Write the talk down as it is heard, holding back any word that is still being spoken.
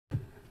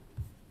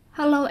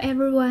Hello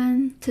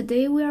everyone!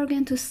 Today we are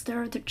going to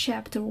start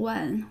chapter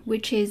 1,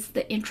 which is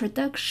the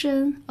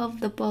introduction of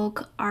the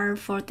book R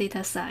for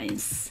Data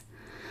Science.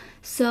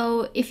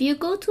 So if you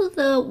go to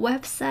the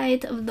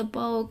website of the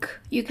book,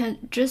 you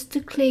can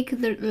just click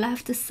the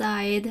left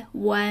side,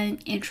 one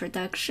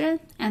introduction,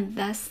 and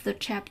that's the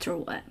chapter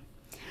 1.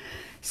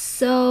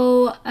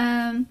 So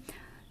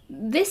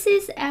this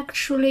is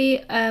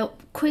actually a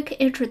quick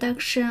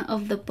introduction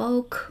of the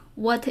book,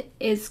 what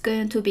is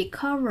going to be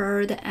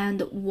covered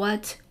and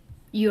what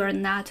you are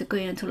not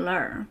going to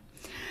learn.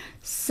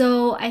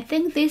 So I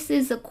think this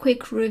is a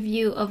quick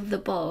review of the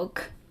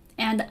book,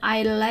 and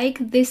I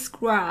like this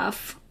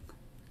graph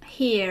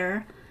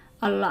here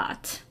a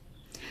lot.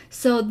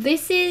 So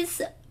this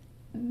is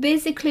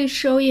basically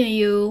showing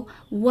you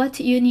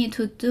what you need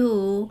to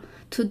do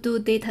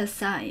data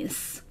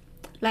science,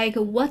 like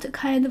what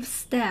kind of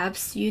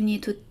steps you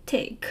need to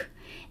take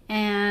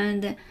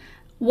and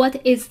what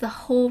is the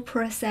whole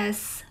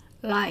process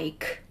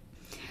like.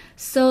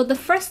 So the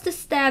first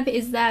step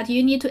is that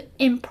you need to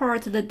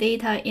import the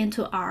data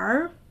into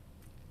R,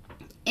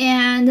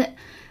 and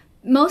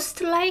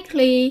most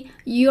likely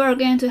you are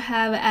going to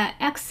have an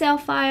Excel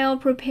file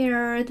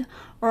prepared,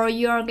 or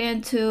you are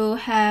going to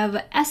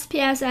have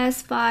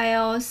SPSS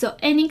file. So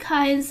any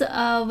kinds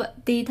of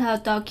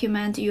data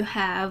document you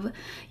have,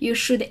 you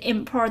should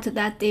import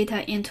that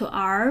data into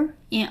R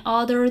in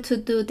order to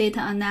do data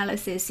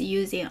analysis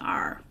using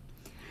R.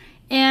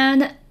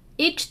 And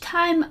each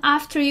time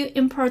after you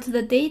import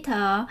the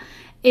data,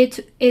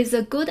 it is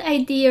a good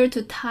idea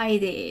to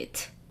tidy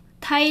it.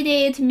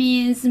 Tidy it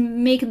means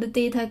make the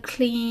data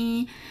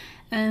clean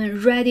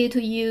and ready to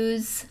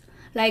use.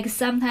 Like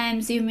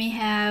sometimes you may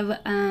have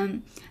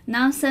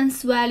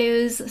nonsense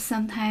values,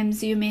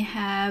 sometimes you may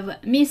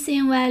have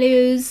missing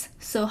values.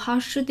 So how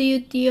should you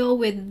deal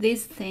with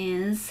these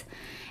things?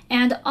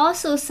 And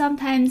also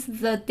sometimes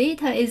the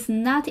data is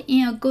not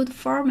in a good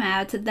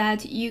format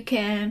that you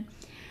can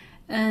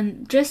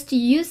just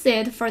use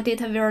it for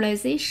data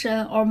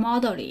visualization or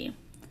modeling.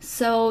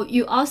 So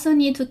you also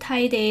need to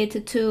tidy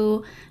it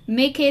to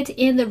make it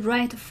in the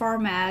right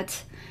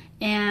format,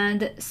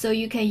 and so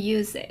you can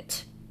use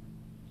it.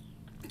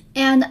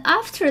 And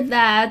after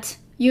that,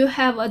 you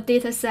have a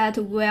data set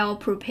well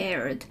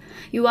prepared.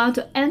 You want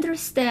to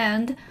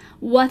understand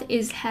what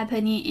is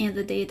happening in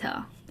the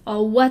data,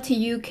 or what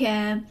you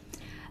can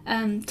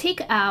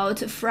take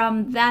out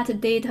from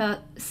that data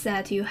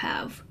set you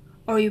have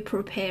or you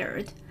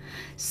prepared.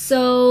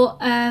 So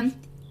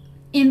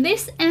in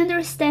this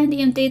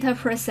understanding data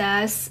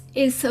process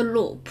is a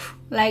loop.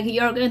 Like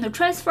you're going to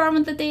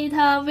transform the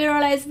data,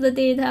 visualize the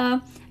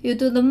data, you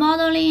do the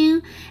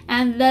modeling,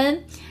 and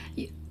then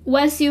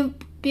once you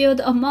build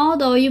a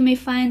model, you may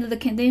find the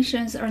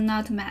conditions are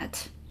not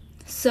met.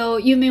 So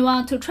you may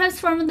want to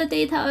transform the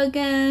data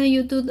again,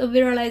 you do the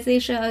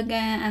visualization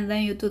again, and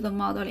then you do the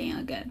modeling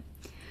again.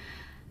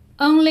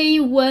 Only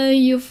when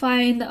you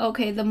find,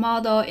 okay, the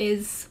model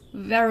is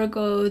very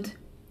good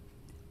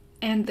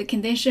and the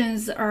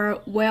conditions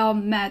are well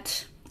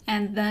met,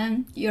 and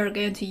then you're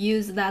going to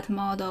use that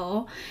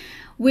model,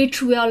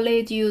 which will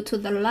lead you to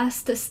the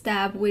last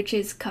step, which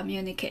is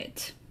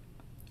communicate.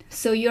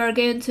 So you're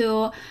going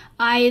to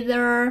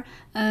either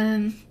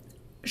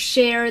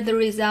share the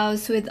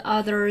results with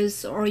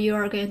others, or you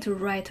are going to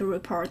write a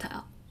report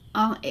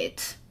on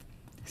it.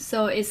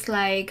 So it's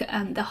like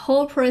the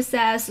whole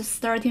process,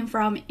 starting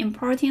from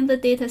importing the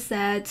data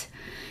set,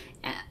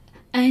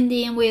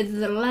 ending with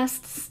the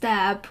last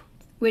step,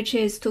 which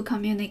is to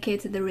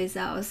communicate the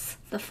results,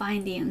 the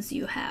findings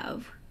you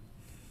have.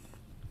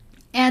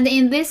 And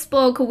in this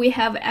book, we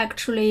have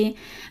actually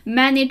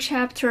many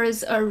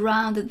chapters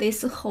around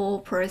this whole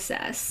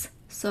process.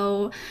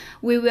 So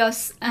we will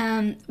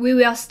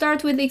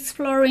start with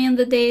exploring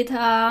the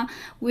data.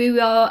 We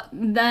will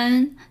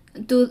then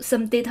do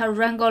some data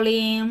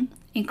wrangling,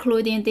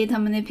 including data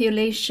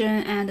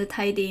manipulation and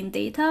tidying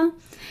data.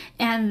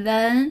 And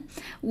then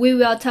we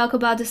will talk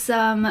about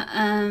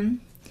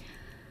some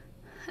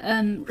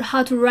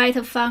how to write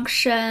a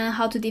function,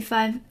 how to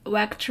define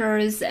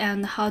vectors,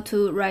 and how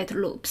to write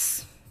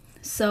loops.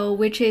 So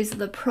which is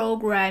the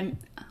program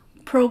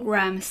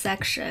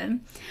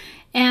section.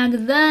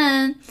 And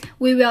then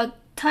we will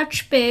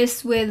touch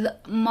base with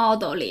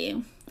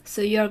modeling.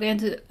 So you're going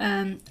to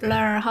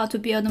learn how to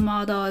build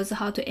models,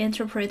 how to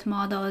interpret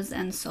models,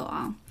 and so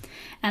on.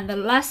 And the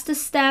last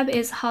step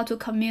is how to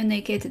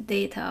communicate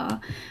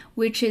data,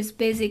 which is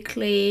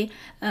basically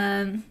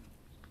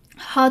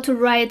how to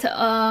write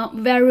a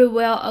very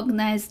well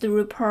organized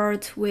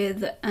report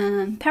with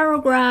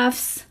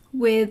paragraphs,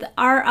 with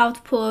R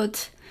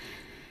output,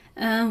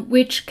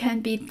 which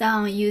can be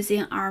done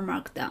using R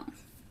Markdown.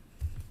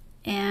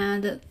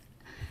 And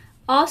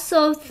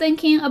also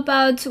thinking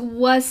about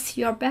what's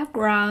your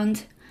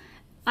background.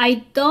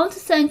 I don't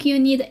think you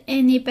need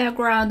any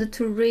background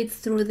to read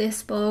through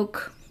this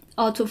book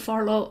or to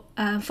follow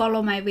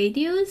my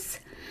videos.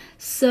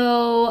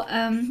 So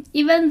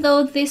even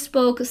though this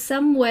book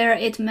somewhere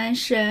it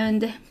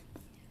mentioned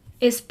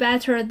it's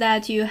better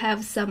that you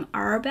have some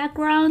R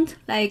background.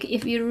 Like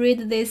if you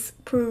read this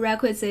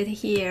prerequisite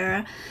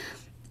here,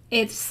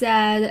 it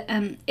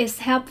said it's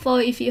helpful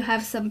if you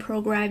have some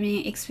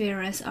programming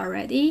experience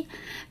already,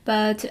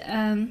 but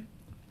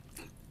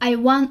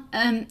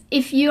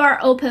if you are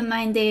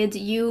open-minded,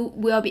 you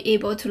will be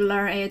able to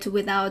learn it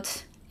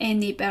without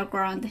any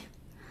background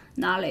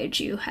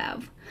knowledge you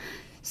have.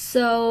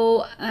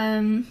 So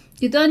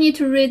you don't need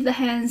to read the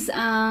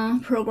hands-on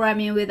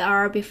programming with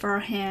R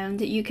beforehand.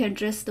 You can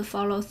just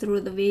follow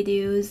through the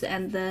videos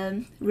and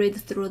then read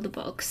through the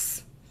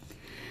books.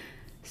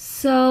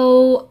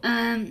 So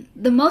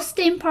the most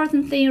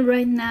important thing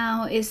right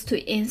now is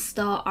to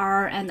install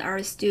R and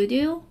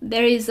RStudio.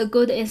 There is a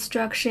good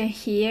instruction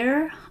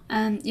here.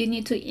 You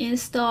need to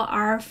install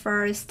R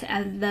first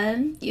and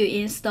then you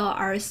install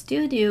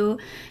RStudio,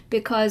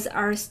 because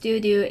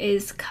RStudio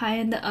is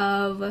kind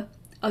of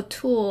a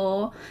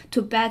tool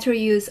to better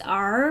use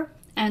R,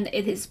 and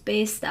it is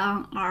based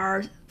on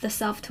R, the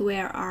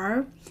software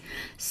R.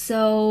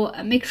 So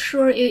make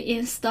sure you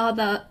install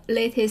the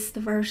latest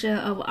version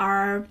of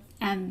R,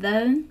 and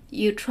then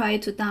you try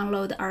to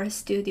download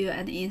RStudio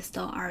and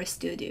install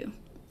RStudio.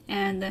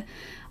 And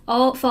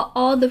for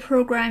all the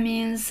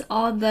programmings,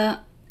 all the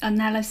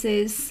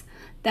analysis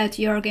that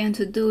you're going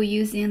to do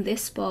using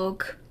this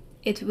book,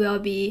 it will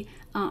be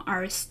on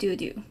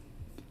RStudio.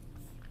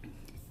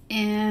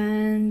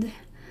 And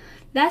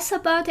that's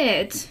about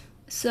it.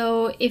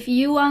 So if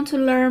you want to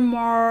learn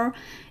more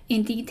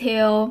in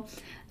detail,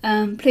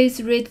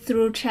 please read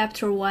through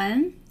chapter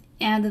 1,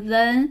 and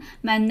then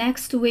my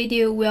next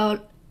video will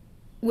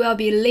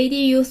be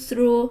leading you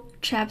through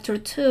chapter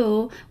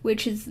 2,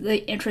 which is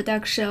the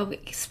introduction of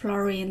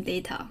exploring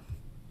data.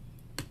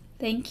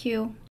 Thank you.